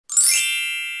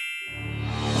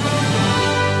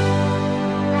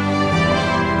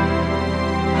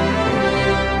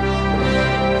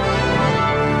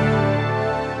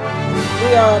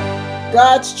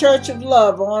God's Church of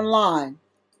Love online,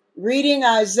 reading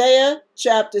Isaiah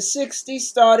chapter 60,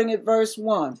 starting at verse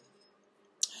 1.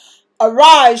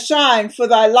 Arise, shine, for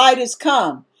thy light is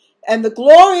come, and the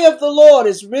glory of the Lord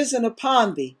is risen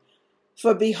upon thee.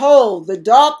 For behold, the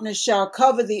darkness shall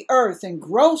cover the earth, and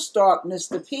gross darkness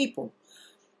the people.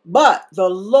 But the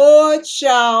Lord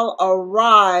shall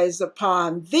arise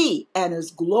upon thee, and his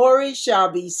glory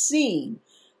shall be seen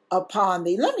upon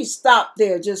thee. Let me stop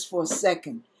there just for a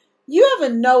second. You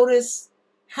ever notice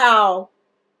how,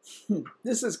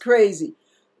 this is crazy,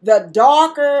 the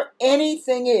darker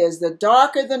anything is, the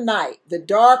darker the night, the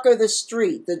darker the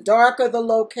street, the darker the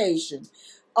location,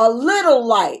 a little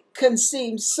light can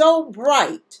seem so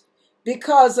bright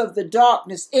because of the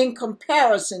darkness in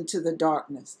comparison to the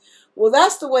darkness. Well,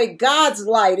 that's the way God's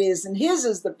light is, and his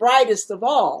is the brightest of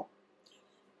all.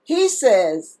 He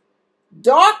says,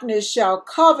 darkness shall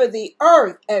cover the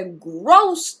earth, and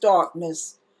gross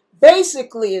darkness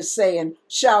basically is saying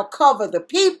shall cover the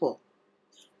people.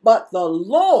 But the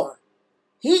Lord,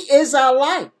 he is our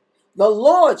light. The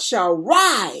Lord shall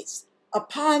rise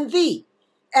upon thee,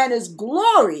 and his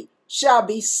glory shall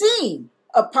be seen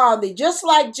upon thee. Just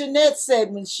like Jeanette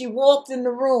said when she walked in the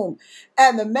room,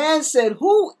 and the man said,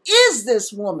 who is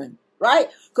this woman? Right?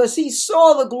 Because he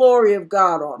saw the glory of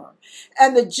God on her.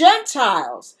 And the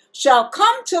Gentiles shall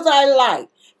come to thy light,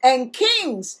 and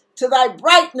kings to thy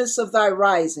brightness of thy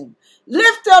rising.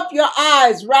 Lift up your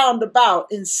eyes round about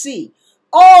and see.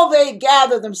 All they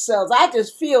gather themselves. I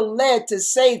just feel led to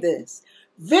say this.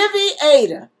 Vivi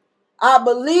Ada, I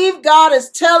believe God is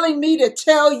telling me to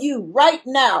tell you right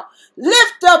now,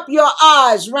 lift up your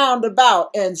eyes round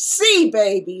about and see,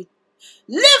 baby.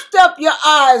 Lift up your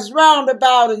eyes round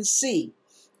about and see.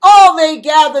 All they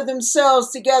gather themselves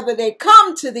together, they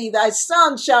come to thee. Thy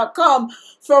son shall come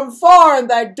from far, and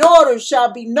thy daughter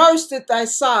shall be nursed at thy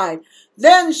side.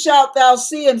 Then shalt thou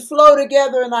see and flow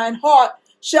together, and thine heart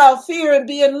shall fear and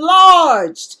be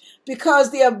enlarged,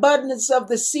 because the abundance of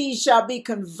the sea shall be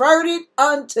converted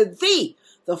unto thee.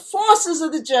 The forces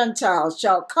of the Gentiles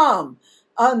shall come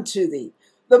unto thee.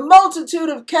 The multitude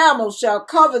of camels shall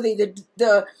cover thee,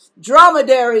 the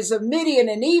dromedaries of Midian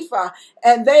and Ephah,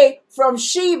 and they from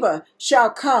Sheba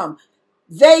shall come.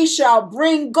 They shall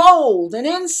bring gold and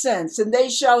incense, and they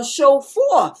shall show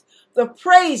forth the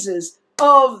praises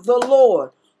of the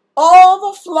Lord.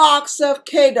 All the flocks of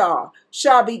Kedar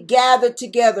shall be gathered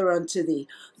together unto thee.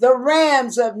 The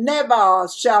rams of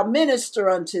Nebaioth shall minister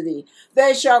unto thee.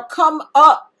 They shall come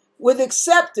up with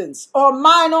acceptance on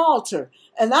mine altar,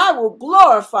 and I will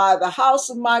glorify the house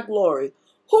of my glory.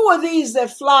 Who are these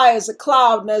that fly as a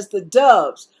cloud and as the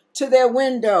doves to their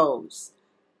windows?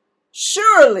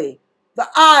 Surely the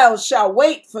isles shall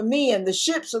wait for me, and the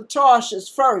ships of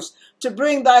Tarshish first, to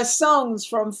bring thy sons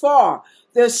from far,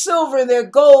 their silver and their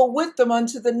gold with them,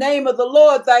 unto the name of the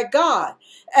Lord thy God,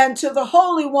 and to the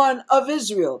Holy One of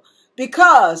Israel,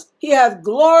 because he hath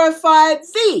glorified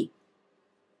thee.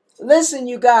 Listen,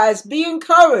 you guys, be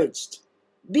encouraged.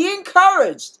 Be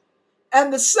encouraged.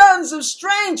 And the sons of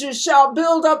strangers shall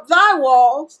build up thy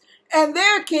walls, and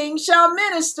their kings shall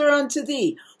minister unto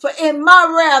thee. For in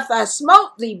my wrath I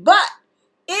smote thee, but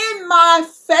in my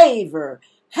favor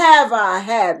have I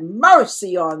had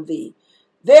mercy on thee.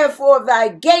 Therefore thy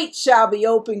gates shall be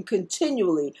open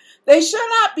continually. They shall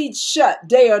not be shut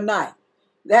day or night,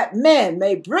 that men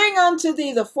may bring unto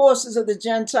thee the forces of the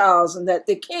Gentiles, and that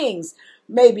the kings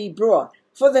may be brought.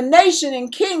 For the nation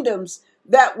and kingdoms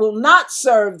that will not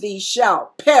serve thee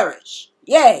shall perish.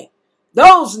 Yea,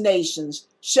 those nations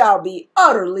shall be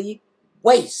utterly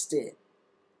wasted.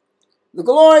 The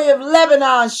glory of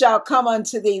Lebanon shall come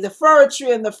unto thee, the fir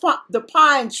tree and the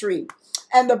pine tree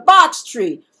and the box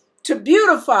tree, to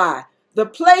beautify the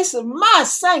place of my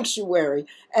sanctuary,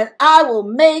 and I will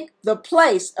make the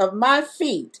place of my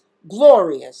feet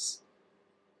glorious.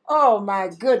 Oh my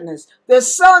goodness. The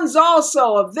sons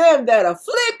also of them that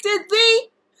afflicted thee,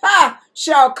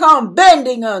 shall come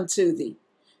bending unto thee.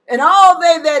 And all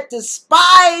they that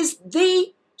despise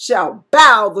thee shall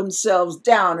bow themselves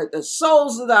down at the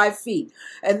soles of thy feet.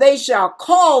 And they shall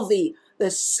call thee the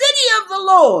city of the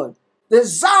Lord, the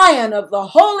Zion of the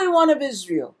Holy One of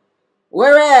Israel.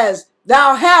 Whereas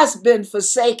thou hast been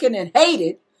forsaken and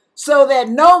hated, so that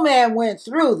no man went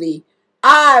through thee,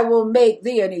 I will make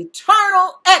thee an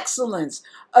eternal excellence,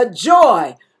 a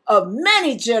joy of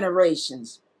many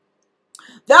generations.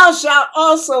 Thou shalt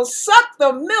also suck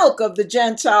the milk of the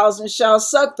Gentiles, and shalt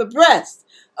suck the breast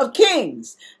of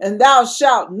kings. And thou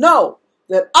shalt know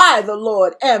that I, the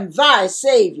Lord, am thy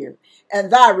Savior,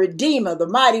 and thy Redeemer, the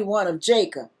mighty one of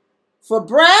Jacob. For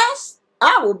brass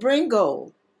I will bring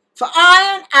gold, for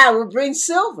iron I will bring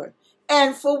silver,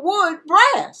 and for wood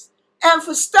brass, and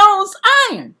for stones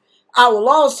iron. I will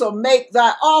also make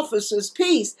thy officers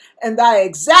peace, and thy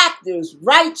exactors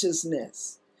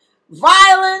righteousness.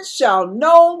 Violence shall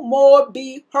no more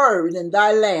be heard in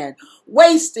thy land,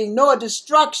 wasting nor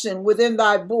destruction within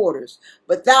thy borders.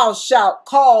 But thou shalt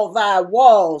call thy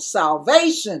walls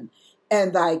salvation,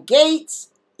 and thy gates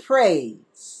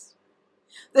praise.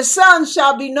 The sun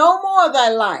shall be no more thy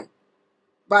light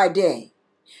by day,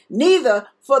 neither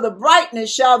for the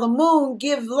brightness shall the moon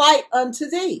give light unto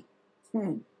thee.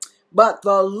 But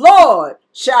the Lord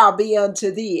shall be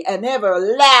unto thee an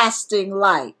everlasting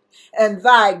light, and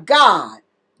thy God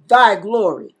thy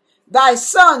glory. Thy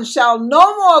sun shall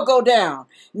no more go down,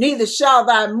 neither shall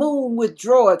thy moon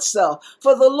withdraw itself.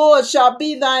 For the Lord shall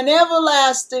be thine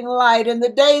everlasting light, and the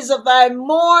days of thy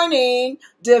mourning,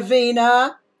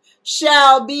 Davina,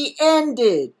 shall be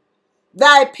ended.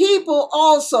 Thy people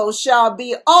also shall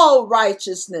be all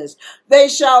righteousness. They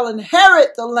shall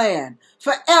inherit the land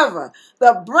forever,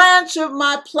 the branch of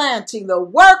my planting, the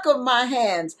work of my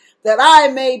hands, that I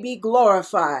may be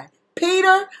glorified.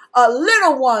 Peter, a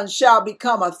little one shall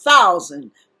become 1,000.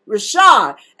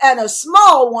 Rashad, and a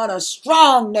small one a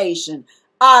strong nation.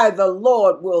 I, the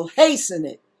Lord, will hasten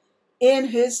it in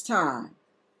his time.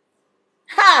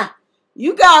 Ha!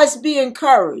 You guys be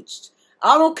encouraged.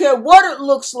 I don't care what it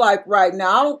looks like right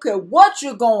now. I don't care what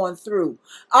you're going through.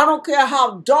 I don't care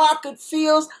how dark it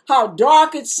feels, how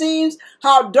dark it seems,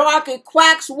 how dark it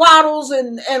quacks, waddles,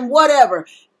 and whatever.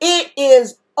 It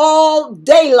is all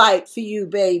daylight for you,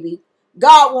 baby.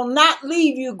 God will not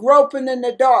leave you groping in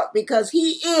the dark, because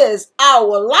he is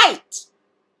our light.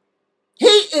 He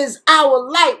is our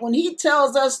light. When he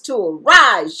tells us to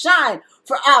arise, shine,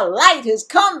 for our light has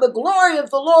come, the glory of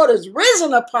the Lord is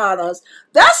risen upon us.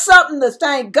 That's something to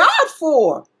thank God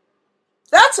for.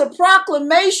 That's a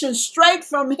proclamation straight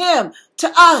from him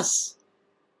to us.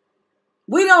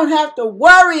 We don't have to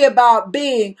worry about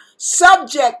being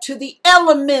subject to the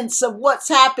elements of what's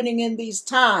happening in these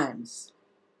times,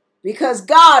 because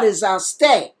God is our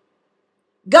stay.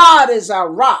 God is our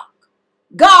rock.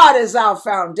 God is our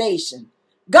foundation.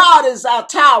 God is our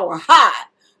tower high.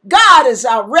 God is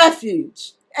our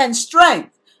refuge and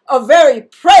strength, a very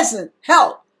present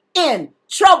help in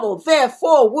trouble.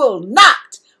 Therefore will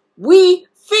not we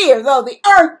fear, though the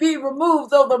earth be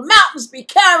removed, though the mountains be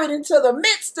carried into the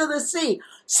midst of the sea.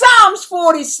 Psalms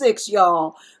 46,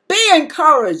 y'all. Be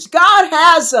encouraged. God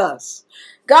has us.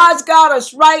 God's got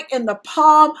us right in the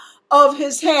palm of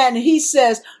his hand. He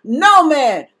says, no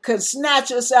man can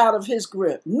snatch us out of his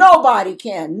grip. Nobody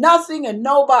can. Nothing and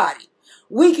nobody.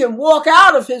 We can walk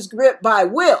out of his grip by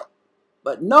will,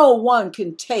 but no one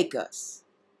can take us.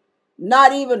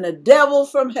 Not even the devil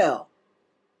from hell.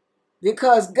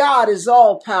 Because God is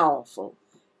all powerful.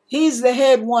 He's the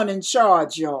head one in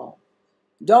charge, y'all.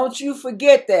 Don't you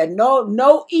forget that.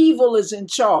 No evil is in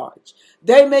charge.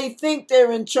 They may think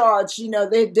they're in charge.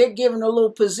 They're given a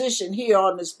little position here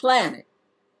on this planet.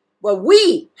 But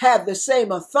we have the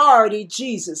same authority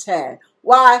Jesus had.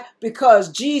 Why?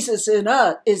 Because Jesus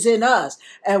is in us,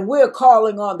 and we're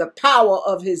calling on the power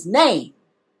of his name.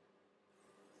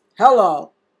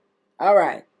 Hello. All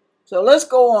right. So let's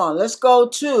go on. Let's go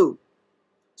to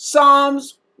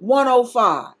Psalms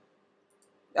 105.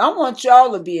 I want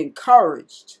y'all to be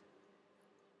encouraged.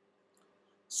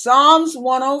 Psalms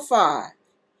 105,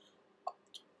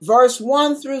 verse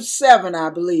 1 through 7, I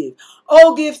believe.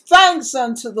 Oh, give thanks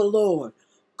unto the Lord.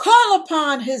 Call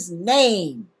upon his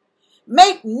name.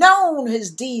 Make known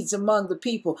his deeds among the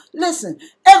people. Listen,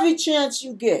 every chance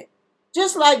you get.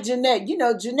 Just like Jeanette.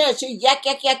 Jeanette, she yak,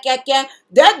 yak, yak, yak, yak.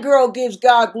 That girl gives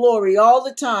God glory all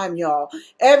the time, y'all.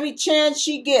 Every chance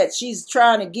she gets, she's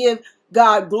trying to give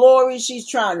God glory. She's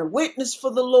trying to witness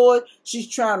for the Lord. She's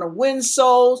trying to win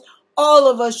souls.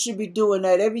 All of us should be doing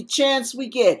that every chance we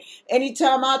get.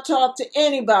 Anytime I talk to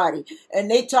anybody and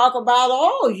they talk about,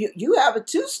 oh, you have a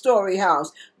 2-story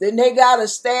house, then they got to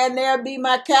stand there and be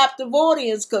my captive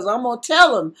audience, because I'm going to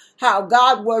tell them how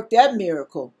God worked that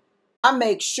miracle. I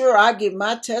make sure I give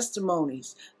my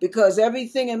testimonies, because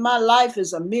everything in my life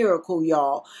is a miracle,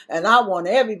 y'all. And I want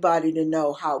everybody to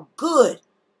know how good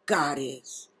God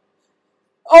is.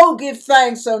 Oh, give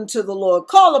thanks unto the Lord.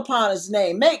 Call upon his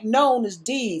name. Make known his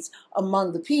deeds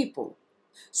among the people.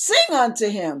 Sing unto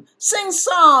him. Sing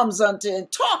psalms unto him.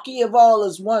 Talk ye of all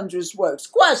his wondrous works.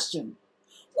 Question: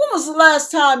 when was the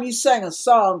last time you sang a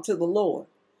song to the Lord?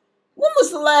 When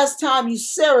was the last time you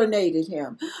serenaded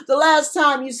him? The last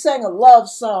time you sang a love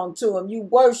song to him? You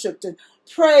worshiped and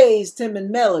praised him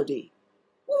in melody.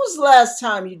 When was the last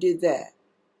time you did that?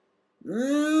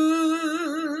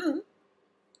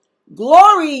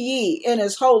 Glory ye in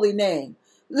his holy name.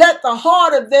 Let the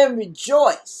heart of them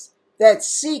rejoice that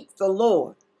seek the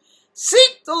Lord.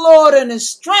 Seek the Lord in his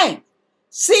strength.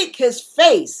 Seek his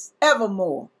face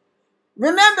evermore.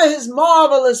 Remember his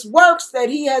marvelous works that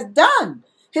he has done,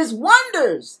 his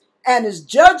wonders and his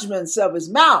judgments of his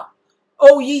mouth.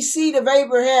 O ye seed of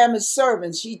Abraham, his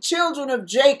servants, ye children of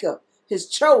Jacob, his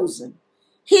chosen.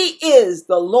 He is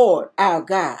the Lord our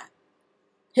God.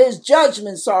 His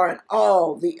judgments are in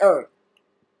all the earth.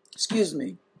 Excuse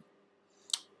me.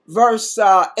 Verse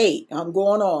 8, I'm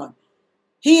going on.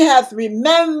 He hath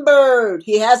remembered,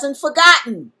 he hasn't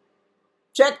forgotten.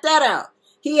 Check that out.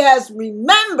 He has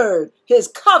remembered his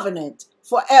covenant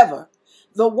forever,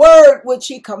 the word which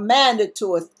he commanded to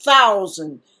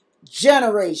 1,000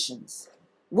 generations,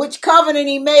 which covenant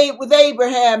he made with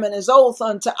Abraham and his oath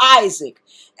unto Isaac,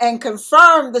 and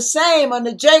confirmed the same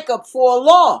unto Jacob for a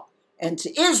law, and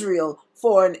to Israel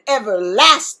for an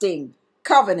everlasting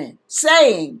covenant,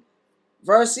 saying,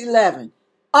 verse 11,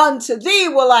 unto thee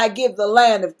will I give the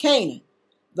land of Canaan,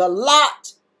 the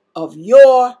lot of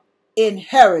your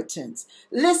inheritance.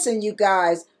 Listen, you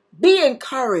guys, be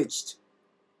encouraged.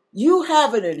 You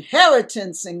have an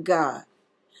inheritance in God.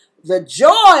 The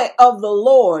joy of the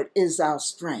Lord is our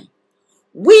strength.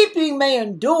 Weeping may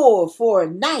endure for a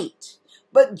night,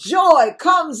 but joy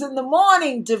comes in the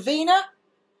morning, Davina.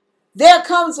 There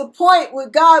comes a point where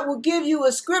God will give you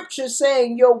a scripture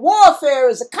saying your warfare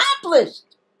is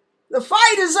accomplished. The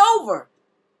fight is over.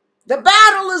 The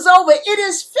battle is over. It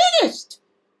is finished.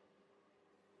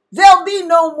 There'll be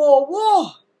no more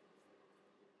war.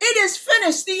 It is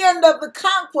finished. The end of the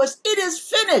conquest. It is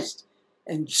finished.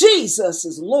 And Jesus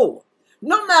is Lord.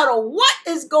 No matter what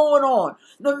is going on,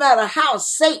 no matter how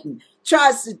Satan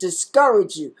tries to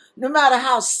discourage you, no matter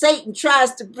how Satan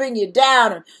tries to bring you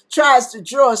down and tries to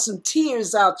draw some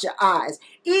tears out your eyes,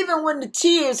 even when the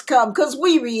tears come, because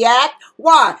we react.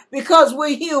 Why? Because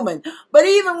we're human. But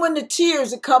even when the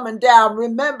tears are coming down,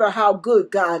 remember how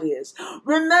good God is.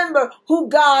 Remember who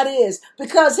God is,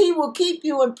 because he will keep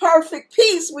you in perfect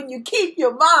peace when you keep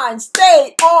your mind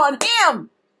stayed on him.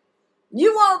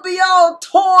 You won't be all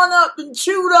torn up and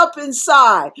chewed up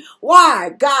inside.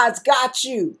 Why? God's got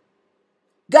you.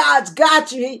 God's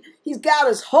got you. He's got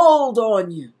his hold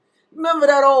on you. Remember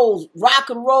that old rock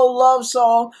and roll love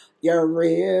song? You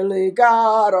really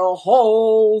got a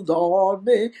hold on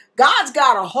me. God's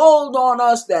got a hold on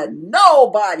us that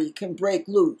nobody can break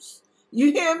loose.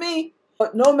 You hear me?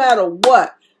 But no matter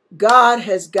what, God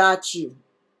has got you.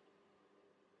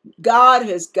 God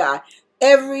has got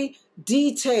every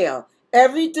detail,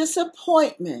 every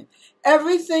disappointment,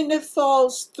 everything that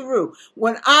falls through.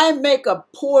 When I make a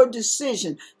poor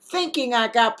decision, thinking I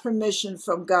got permission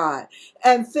from God,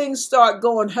 and things start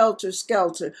going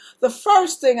helter-skelter, the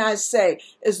first thing I say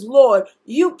is, Lord,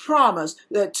 you promised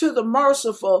that to the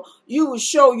merciful, you will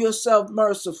show yourself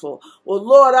merciful. Well,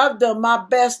 Lord, I've done my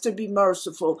best to be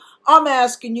merciful. I'm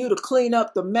asking you to clean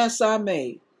up the mess I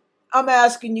made. I'm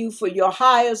asking you for your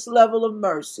highest level of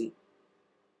mercy.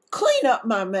 Clean up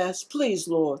my mess, please,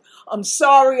 Lord. I'm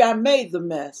sorry I made the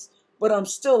mess, but I'm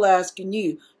still asking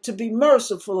you to be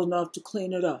merciful enough to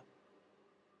clean it up.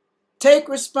 Take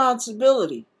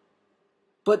responsibility,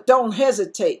 but don't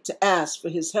hesitate to ask for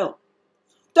his help.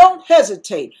 Don't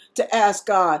hesitate to ask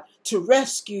God to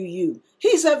rescue you.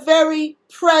 He's a very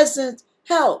present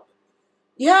help.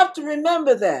 You have to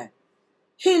remember that.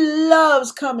 He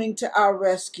loves coming to our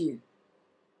rescue.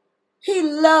 He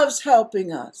loves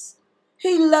helping us.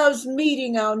 He loves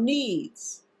meeting our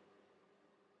needs.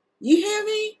 You hear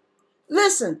me?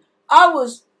 Listen, I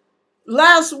was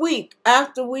last week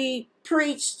after we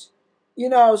preached,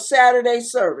 Saturday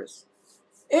service.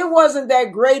 It wasn't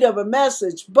that great of a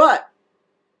message, but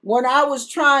when I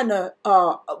was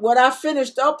when I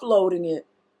finished uploading it,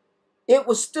 it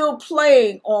was still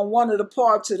playing on one of the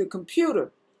parts of the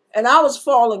computer. And I was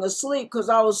falling asleep because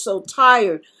I was so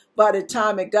tired by the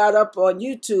time it got up on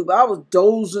YouTube. I was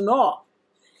dozing off.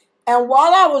 And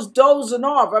while I was dozing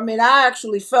off, I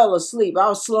actually fell asleep. I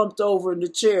was slumped over in the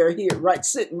chair here,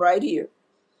 sitting right here.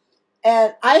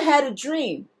 And I had a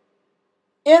dream.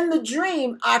 In the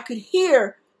dream, I could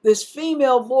hear this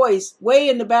female voice way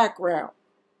in the background.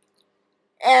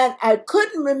 And I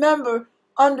couldn't remember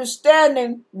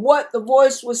understanding what the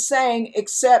voice was saying,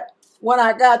 except when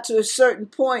I got to a certain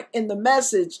point in the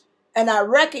message and I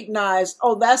recognized,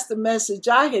 oh, that's the message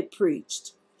I had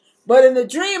preached. But in the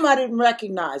dream, I didn't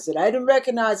recognize it. I didn't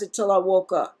recognize it till I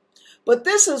woke up. But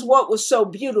this is what was so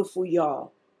beautiful,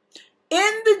 y'all.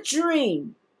 In the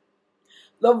dream,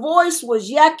 the voice was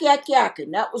yak, yak,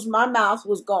 yakking. That was my mouth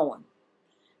was going.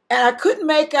 And I couldn't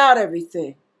make out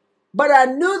everything. But I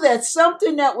knew that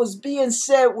something that was being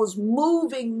said was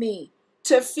moving me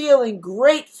to feeling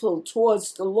grateful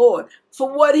towards the Lord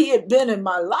for what he had been in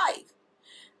my life.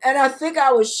 And I think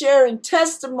I was sharing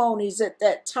testimonies at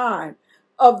that time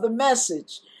of the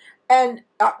message. And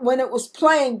when it was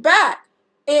playing back,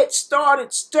 it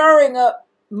started stirring up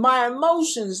my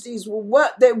emotions. These were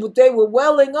what they were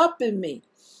welling up in me.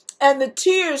 And the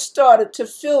tears started to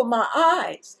fill my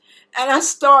eyes. And I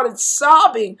started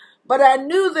sobbing, but I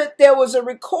knew that there was a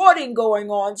recording going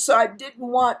on, so I didn't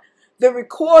want the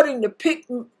recording to pick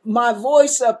my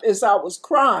voice up as I was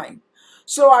crying.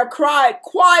 So I cried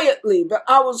quietly, but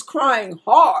I was crying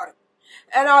hard.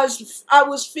 And I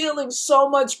was feeling so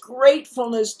much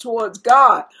gratefulness towards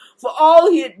God for all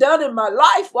he had done in my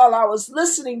life while I was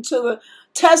listening to the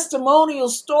testimonial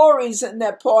stories in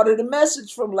that part of the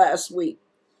message from last week.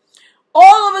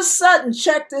 All of a sudden,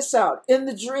 check this out, in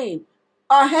the dream,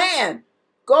 a hand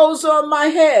goes on my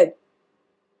head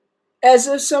as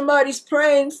if somebody's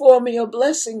praying for me or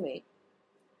blessing me.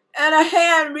 And a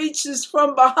hand reaches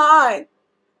from behind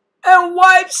and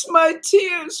wipes my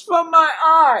tears from my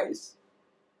eyes.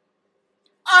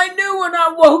 I knew when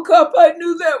I woke up, I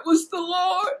knew that was the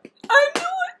Lord. I knew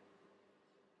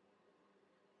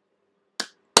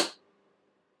it.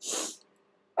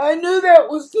 I knew that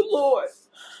was the Lord.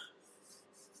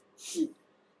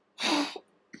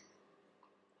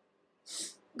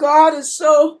 God is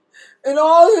so, in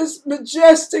all his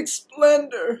majestic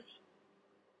splendor,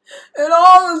 in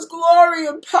all his glory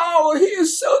and power, he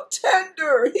is so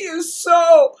tender. He is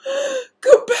so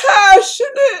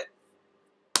compassionate.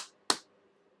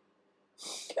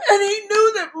 And he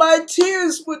knew that my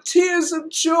tears were tears of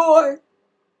joy.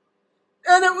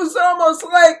 And it was almost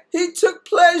like he took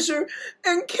pleasure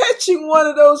in catching one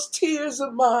of those tears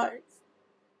of mine.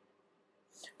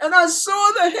 And I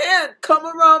saw the hand come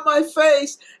around my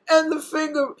face and the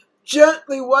finger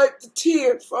gently wipe the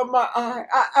tear from my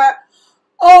eye.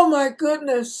 Oh my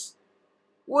goodness.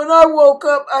 When I woke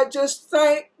up, I just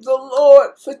thanked the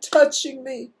Lord for touching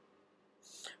me,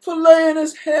 for laying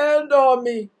his hand on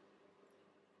me.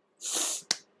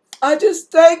 I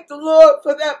just thank the Lord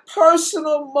for that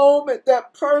personal moment,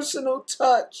 that personal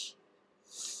touch.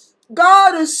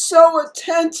 God is so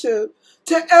attentive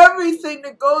to everything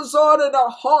that goes on in our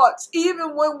hearts,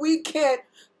 even when we can't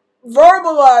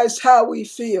verbalize how we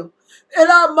feel. In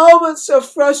our moments of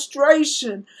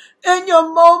frustration, in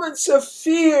your moments of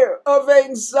fear, of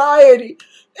anxiety,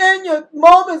 in your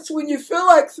moments when you feel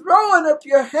like throwing up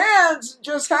your hands and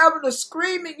just having a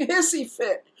screaming hissy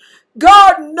fit,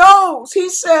 God knows. He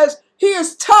says he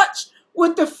is touched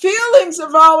with the feelings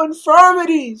of our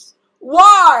infirmities.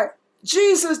 Why?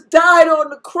 Jesus died on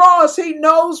the cross. He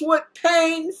knows what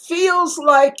pain feels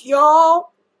like,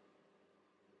 y'all.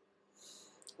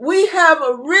 We have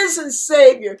a risen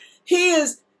Savior. He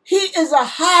is a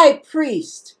high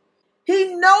priest.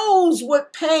 He knows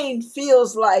what pain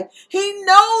feels like. He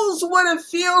knows what it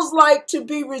feels like to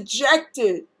be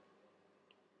rejected.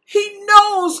 He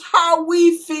knows how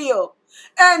we feel.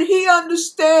 And he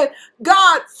understands.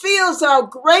 God feels our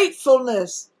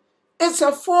gratefulness. It's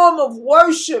a form of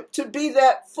worship to be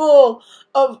that full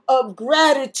of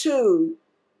gratitude.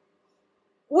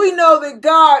 We know that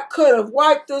God could have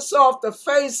wiped us off the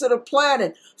face of the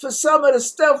planet for some of the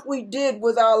stuff we did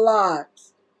with our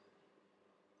lives.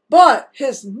 But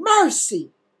his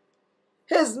mercy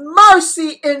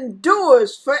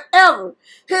endures forever.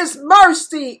 His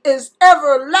mercy is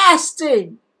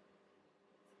everlasting.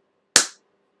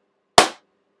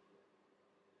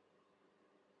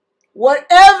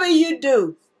 Whatever you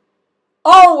do,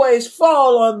 always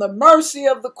fall on the mercy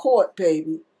of the court,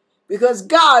 baby, because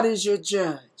God is your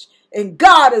judge, and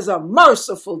God is a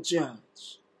merciful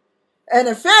judge. And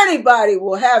if anybody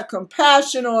will have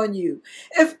compassion on you,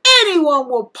 if anyone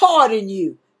will pardon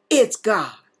you, it's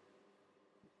God.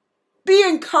 Be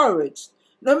encouraged,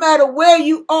 no matter where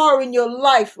you are in your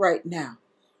life right now.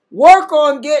 Work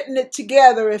on getting it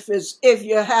together if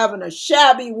you're having a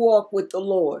shabby walk with the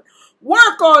Lord.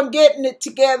 Work on getting it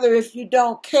together if you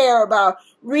don't care about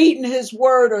reading his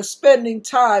word or spending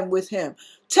time with him.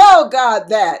 Tell God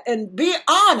that and be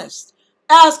honest.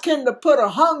 Ask him to put a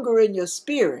hunger in your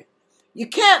spirit. You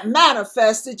can't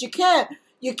manifest it. You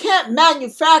can't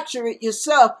manufacture it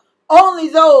yourself. Only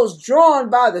those drawn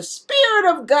by the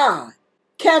Spirit of God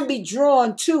can be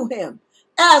drawn to him.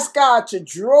 Ask God to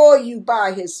draw you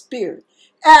by his Spirit.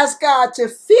 Ask God to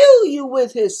fill you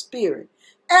with his Spirit.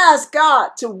 Ask God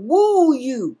to woo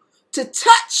you, to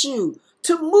touch you,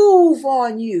 to move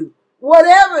on you.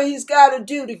 Whatever he's got to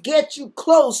do to get you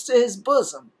close to his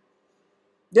bosom.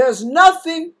 There's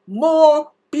nothing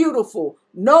more beautiful.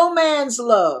 No man's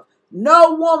love,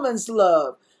 no woman's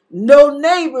love, no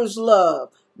neighbor's love,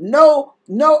 No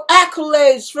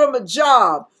accolades from a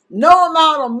job, no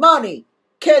amount of money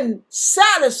can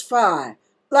satisfy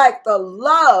like the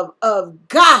love of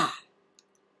God.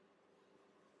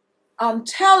 I'm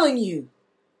telling you,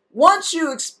 once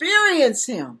you experience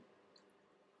him,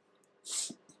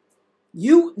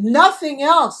 nothing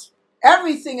else,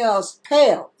 everything else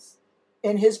pales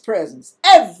in his presence.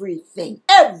 Everything,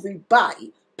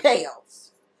 everybody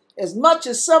pales. As much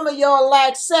as some of y'all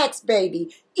like sex,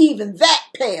 baby, even that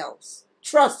pales.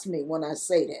 Trust me when I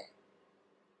say that.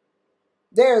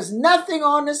 There's nothing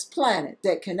on this planet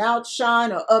that can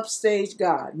outshine or upstage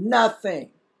God. Nothing.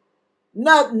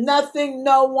 Nothing,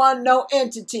 no one, no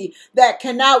entity that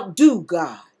can outdo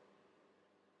God.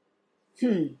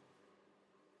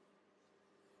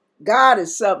 God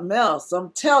is something else.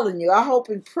 I'm telling you, I hope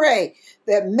and pray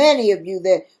that many of you,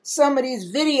 that some of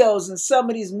these videos and some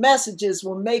of these messages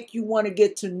will make you want to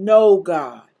get to know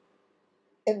God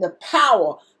and the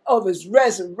power of his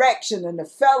resurrection and the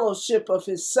fellowship of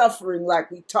his suffering like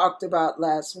we talked about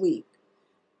last week.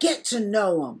 Get to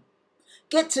know him.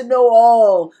 Get to know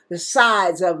all the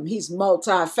sides of him. He's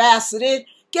multifaceted.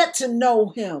 Get to know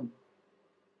him.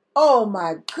 Oh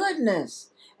my goodness.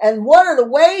 And one of the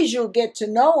ways you'll get to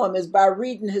know him is by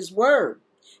reading his word.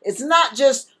 It's not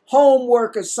just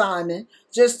homework assignment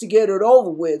just to get it over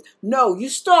with. No, you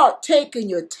start taking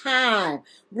your time,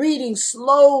 reading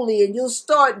slowly, and you'll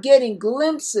start getting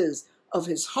glimpses of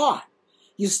his heart.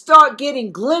 You start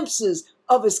getting glimpses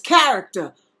of his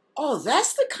character. Oh,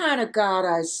 that's the kind of God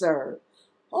I serve.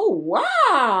 Oh,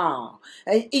 wow.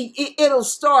 And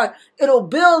it'll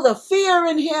build a fear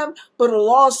in him, but it'll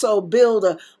also build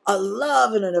a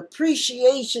love and an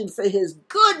appreciation for his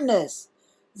goodness.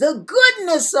 The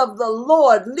goodness of the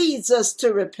Lord leads us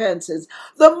to repentance.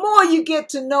 The more you get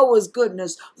to know his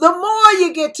goodness, the more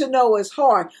you get to know his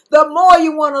heart, the more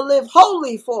you want to live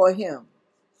holy for him.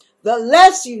 The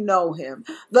less you know him,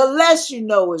 the less you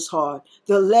know his heart,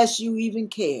 the less you even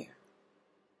care.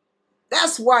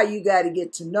 That's why you got to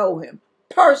get to know him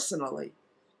personally.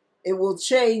 It will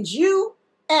change you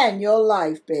and your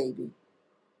life, baby.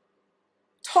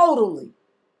 Totally.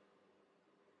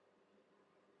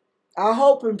 I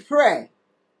hope and pray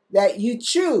that you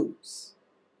choose,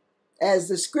 as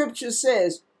the scripture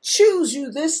says, choose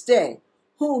you this day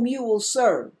whom you will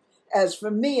serve. As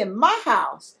for me and my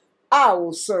house, I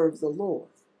will serve the Lord.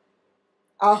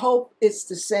 I hope it's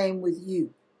the same with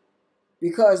you,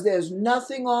 because there's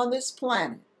nothing on this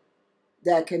planet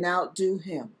that can outdo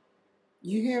him.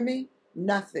 You hear me?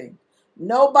 Nothing.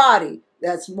 Nobody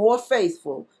that's more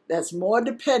faithful, that's more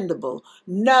dependable.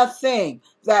 Nothing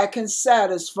that can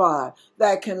satisfy,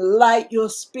 that can light your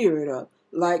spirit up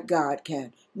like God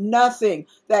can. Nothing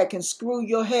that can screw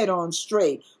your head on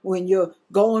straight when you're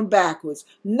going backwards.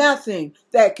 Nothing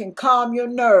that can calm your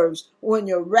nerves when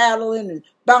you're rattling and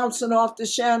bouncing off the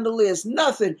chandeliers.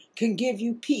 Nothing can give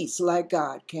you peace like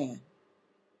God can.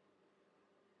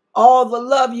 All the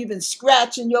love you've been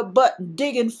scratching your butt and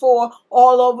digging for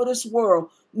all over this world,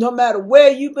 no matter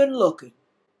where you've been looking,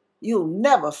 you'll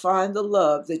never find the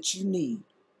love that you need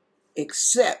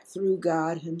except through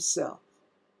God himself.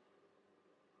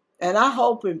 And I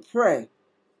hope and pray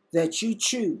that you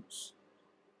choose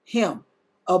him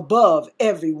above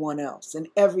everyone else and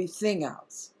everything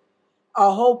else.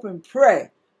 I hope and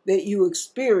pray that you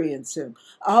experience him.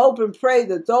 I hope and pray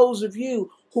that those of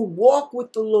you who walk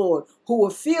with the Lord, who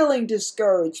are feeling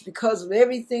discouraged because of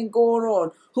everything going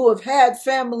on, who have had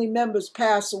family members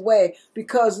pass away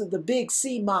because of the big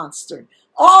sea monster,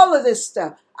 all of this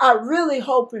stuff, I really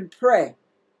hope and pray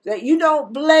that you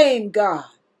don't blame God.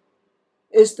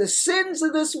 It's the sins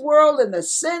of this world and the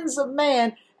sins of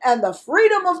man and the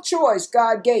freedom of choice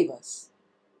God gave us.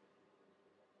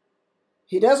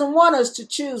 He doesn't want us to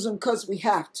choose him because we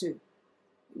have to.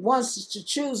 He wants us to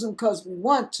choose him because we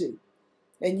want to.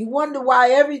 And you wonder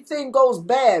why everything goes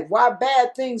bad, why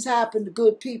bad things happen to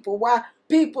good people, why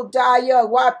people die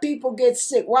young, why people get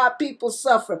sick, why people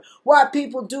suffer, why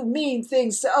people do mean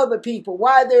things to other people,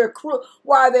 why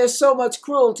there's so much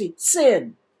cruelty.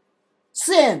 Sin.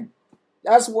 Sin.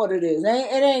 That's what it is. It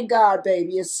ain't God,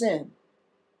 baby. It's sin.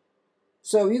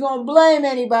 So if you're going to blame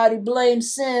anybody, blame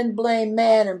sin, blame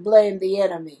man, and blame the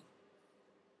enemy.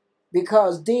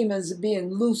 Because demons are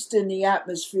being loosed in the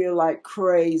atmosphere like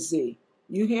crazy.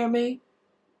 You hear me?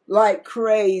 Like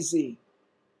crazy.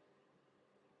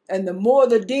 And the more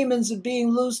the demons are being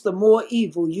loosed, the more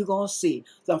evil you're going to see.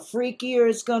 The freakier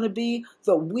it's going to be,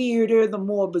 the weirder, the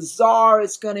more bizarre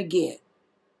it's going to get.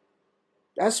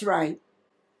 That's right.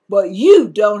 But you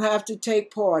don't have to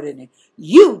take part in it.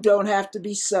 You don't have to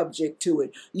be subject to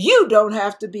it. You don't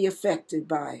have to be affected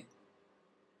by it.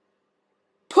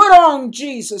 Put on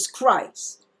Jesus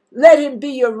Christ. Let him be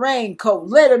your raincoat.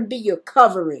 Let him be your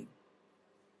covering.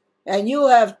 And you'll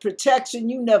have protection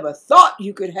you never thought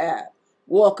you could have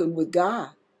walking with God.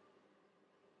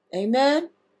 Amen.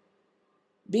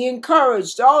 Be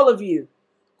encouraged, all of you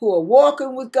who are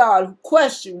walking with God, who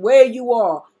question where you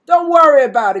are. Don't worry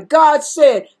about it. God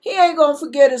said he ain't going to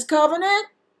forget his covenant.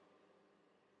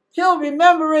 He'll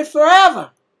remember it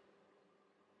forever.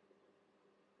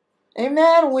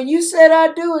 Amen. When you said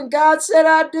I do and God said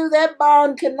I do, that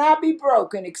bond cannot be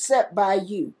broken except by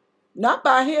you, not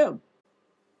by him.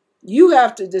 You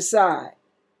have to decide.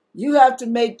 You have to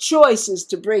make choices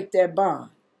to break that bond.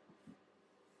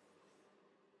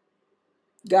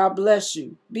 God bless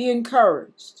you. Be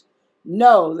encouraged.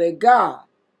 Know that God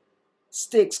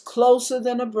sticks closer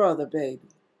than a brother, baby.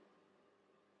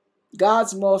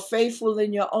 God's more faithful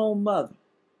than your own mother.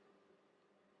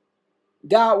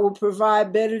 God will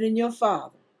provide better than your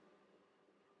father.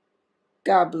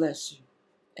 God bless you.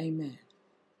 Amen.